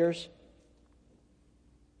failures.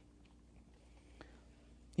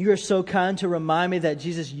 You are so kind to remind me that,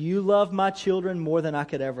 Jesus, You love my children more than I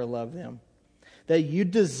could ever love them. That You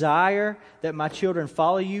desire that my children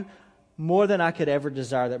follow You more than I could ever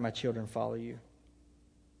desire that my children follow You.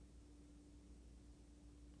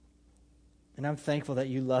 And I'm thankful that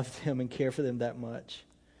You love them and care for them that much.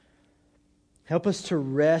 Help us to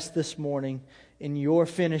rest this morning in Your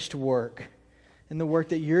finished work, in the work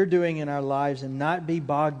that You're doing in our lives, and not be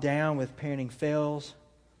bogged down with parenting fails.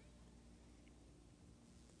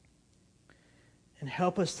 And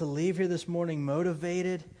help us to leave here this morning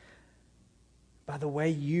motivated by the way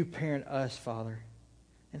You parent us, Father,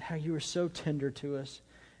 and how You are so tender to us,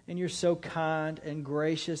 and You're so kind and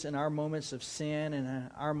gracious in our moments of sin and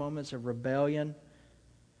in our moments of rebellion.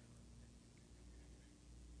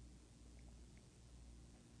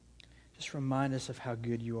 Just remind us of how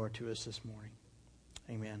good You are to us this morning.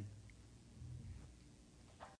 Amen.